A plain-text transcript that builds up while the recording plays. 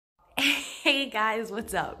Hey guys,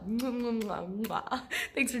 what's up?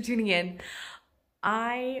 Thanks for tuning in.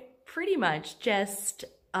 I pretty much just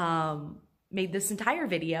made this entire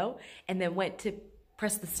video and then went to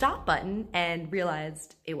press the stop button and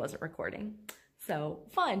realized it wasn't recording. So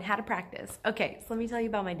fun, had to practice. Okay, so let me tell you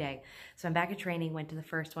about my day. So I'm back at training, went to the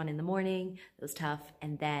first one in the morning. It was tough.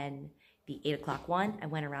 And then the 8 o'clock one, I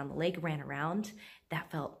went around the lake, ran around.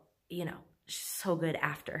 That felt, so good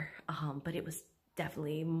after. But it was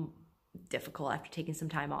definitely difficult after taking some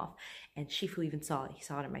time off. And Shifu even saw it. He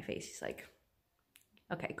saw it in my face. He's like,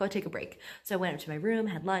 okay, go take a break. So I went up to my room,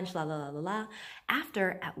 had lunch, la, la, la, la, la.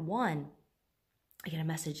 After, at 1, I get a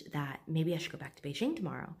message that maybe I should go back to Beijing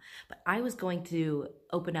tomorrow. But I was going to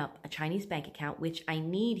open up a Chinese bank account, which I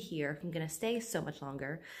need here if I'm going to stay so much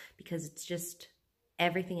longer, because it's just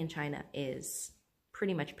everything in China is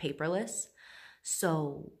pretty much paperless.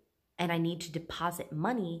 So, and I need to deposit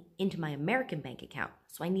money into my American bank account.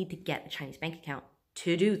 So I need to get a Chinese bank account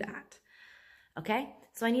to do that. Okay?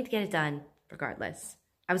 So I need to get it done regardless.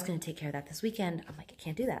 I was going to take care of that this weekend. I'm like, I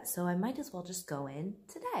can't do that. So I might as well just go in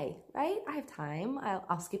today, right? I have time.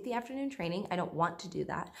 I'll skip the afternoon training. I don't want to do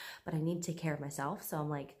that, but I need to take care of myself. So I'm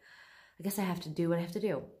like, I guess I have to do what I have to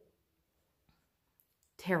do.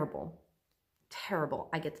 Terrible. Terrible.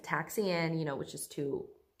 I get the taxi in, which is too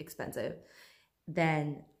expensive.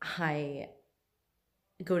 Then I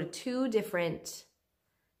go to 2 different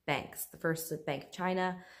banks. The first is Bank of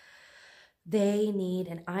China. They need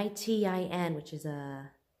an ITIN, which is a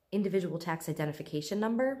individual tax identification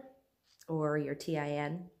number, or your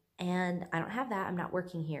TIN. And I don't have that. I'm not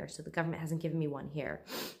working here, so the government hasn't given me one here.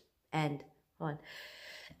 And hold on.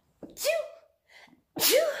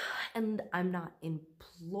 And I'm not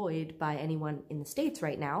employed by anyone in the States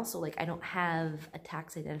right now, so I don't have a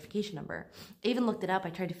tax identification number. I even looked it up. I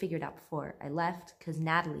tried to figure it out before I left because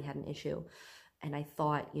Natalie had an issue, and I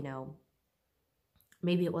thought,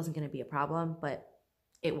 maybe it wasn't going to be a problem, but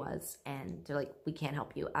it was. And they're like, we can't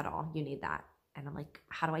help you at all. You need that. And I'm like,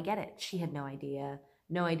 how do I get it? She had no idea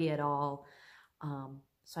at all.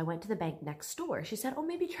 So I went to the bank next door. She said, oh,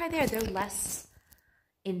 maybe try there. They're less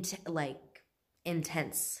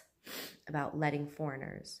intense about letting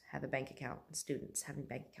foreigners have a bank account and students having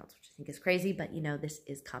bank accounts, which I think is crazy. But, this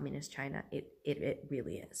is communist China. It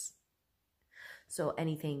really is. So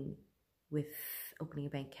anything with opening a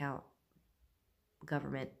bank account,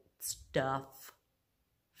 government stuff,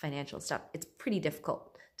 financial stuff, it's pretty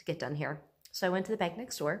difficult to get done here. So I went to the bank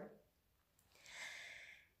next door,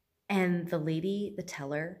 and the lady, the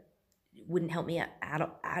teller, wouldn't help me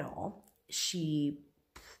at all. She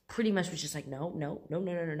pretty much was just like, no.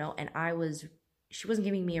 And she wasn't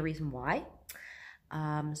giving me a reason why.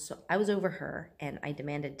 So I was over her, and I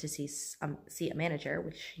demanded to see a manager,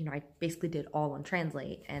 which, I basically did all on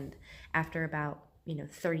Translate. And after about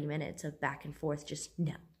 30 minutes of back and forth, just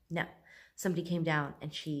no. Somebody came down,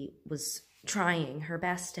 and she was trying her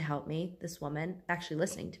best to help me, this woman, actually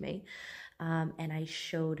listening to me. And I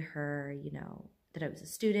showed her, that I was a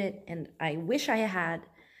student, and I wish I had,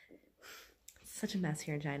 such a mess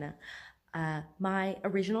here in China, my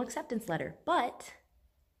original acceptance letter. But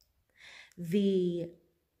the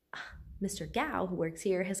Mr. Gao, who works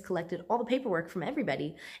here, has collected all the paperwork from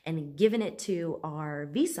everybody and given it to our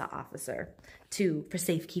visa officer for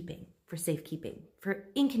safekeeping, for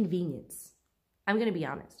inconvenience. I'm going to be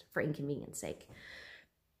honest, for inconvenience sake.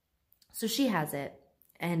 So she has it,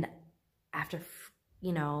 and after,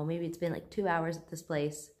 maybe it's been 2 hours at this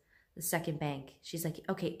place, the second bank, she's like,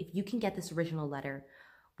 okay, if you can get this original letter,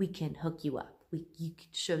 we can hook you up.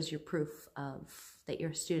 Shows your proof of that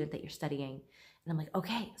you're a student, that you're studying. And I'm like,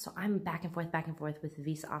 okay. So I'm back and forth with the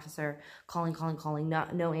visa officer, calling,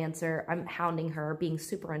 no answer. I'm hounding her, being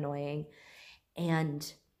super annoying. And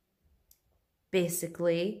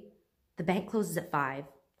basically, the bank closes at 5.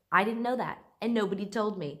 I didn't know that, and nobody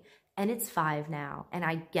told me. And it's 5 now, and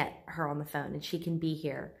I get her on the phone, and she can be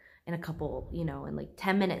here in a couple, in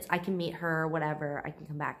 10 minutes. I can meet her, whatever. I can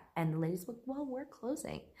come back. And the lady's like, well, we're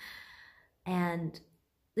closing. And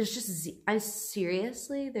there's just,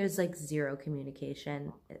 there's 0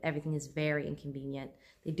 communication. Everything is very inconvenient.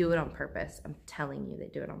 They do it on purpose. I'm telling you, they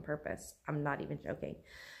do it on purpose. I'm not even joking.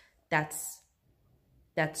 That's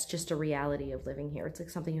just a reality of living here.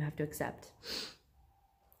 It's something you have to accept.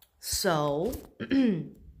 So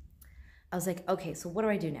I was like, okay, so what do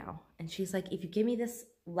I do now? And she's like, if you give me this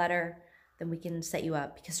letter, then we can set you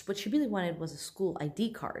up. Because what she really wanted was a school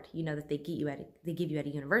ID card, that they give you at a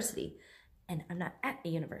university. And I'm not at a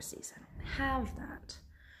university, so I don't have that.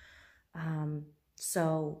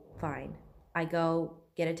 So fine. I go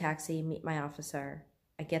get a taxi, meet my officer.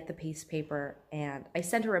 I get the piece of paper and I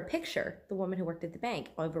send her a picture, the woman who worked at the bank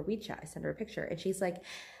over WeChat. I send her a picture and she's like,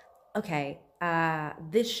 okay,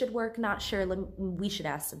 this should work, not sure. We should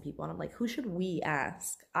ask some people. And I'm like, who should we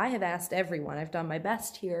ask? I have asked everyone. I've done my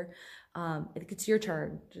best here. I think it's your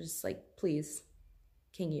turn. Just like, please,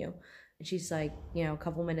 can you? And she's like, you know, a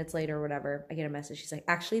couple minutes later or whatever, I get a message. She's like,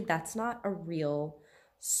 actually, that's not a real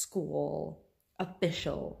school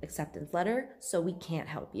official acceptance letter, so we can't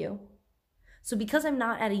help you. So because I'm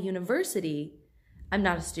not at a university, I'm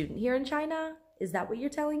not a student here in China. Is that what you're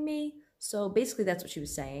telling me? So basically that's what she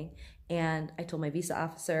was saying. And I told my visa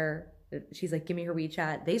officer, she's like, give me her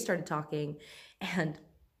WeChat. They started talking and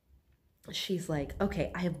she's like,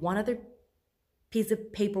 okay, I have one other piece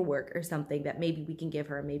of paperwork or something that maybe we can give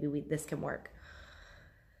her. Maybe this can work.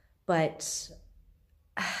 But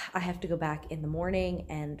I have to go back in the morning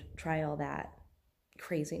and try all that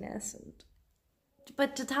craziness.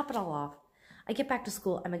 But to top it all off, I get back to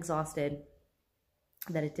school, I'm exhausted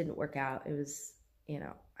that it didn't work out. It was, you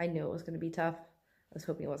know, I knew it was going to be tough. I was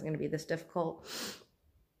hoping it wasn't going to be this difficult.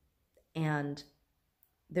 And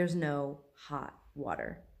there's no hot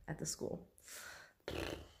water at the school.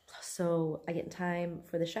 So I get in time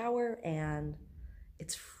for the shower and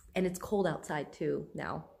it's cold outside too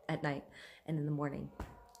now at night and in the morning.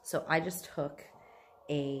 So I just took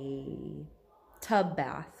a tub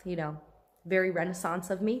bath, you know, very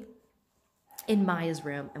Renaissance of me, in Maya's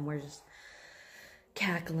room, and we're just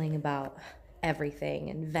cackling about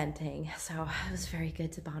everything and venting. So it was very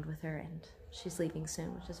good to bond with her, and she's leaving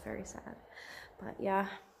soon, which is very sad. But yeah,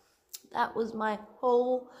 that was my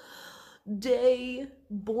whole day.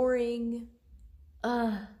 Boring.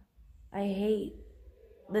 I hate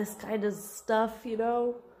this kind of stuff, you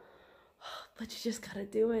know, but you just gotta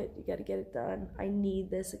do it. You gotta get it done. I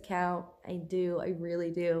need this account. I do. I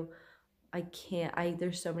really do. I can't.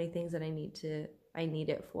 There's so many things that I need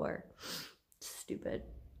it for. Stupid.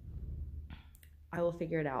 I will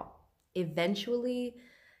figure it out. Eventually,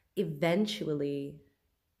 I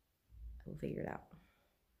will figure it out.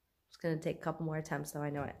 It's gonna take a couple more attempts, though. I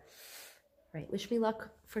know it. Right. Wish me luck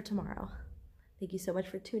for tomorrow. Thank you so much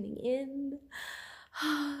for tuning in.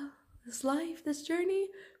 This life, this journey.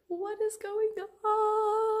 What is going on?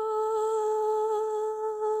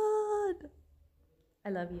 I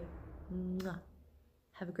love you. Mwah.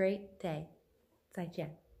 Have a great day. 再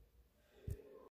见.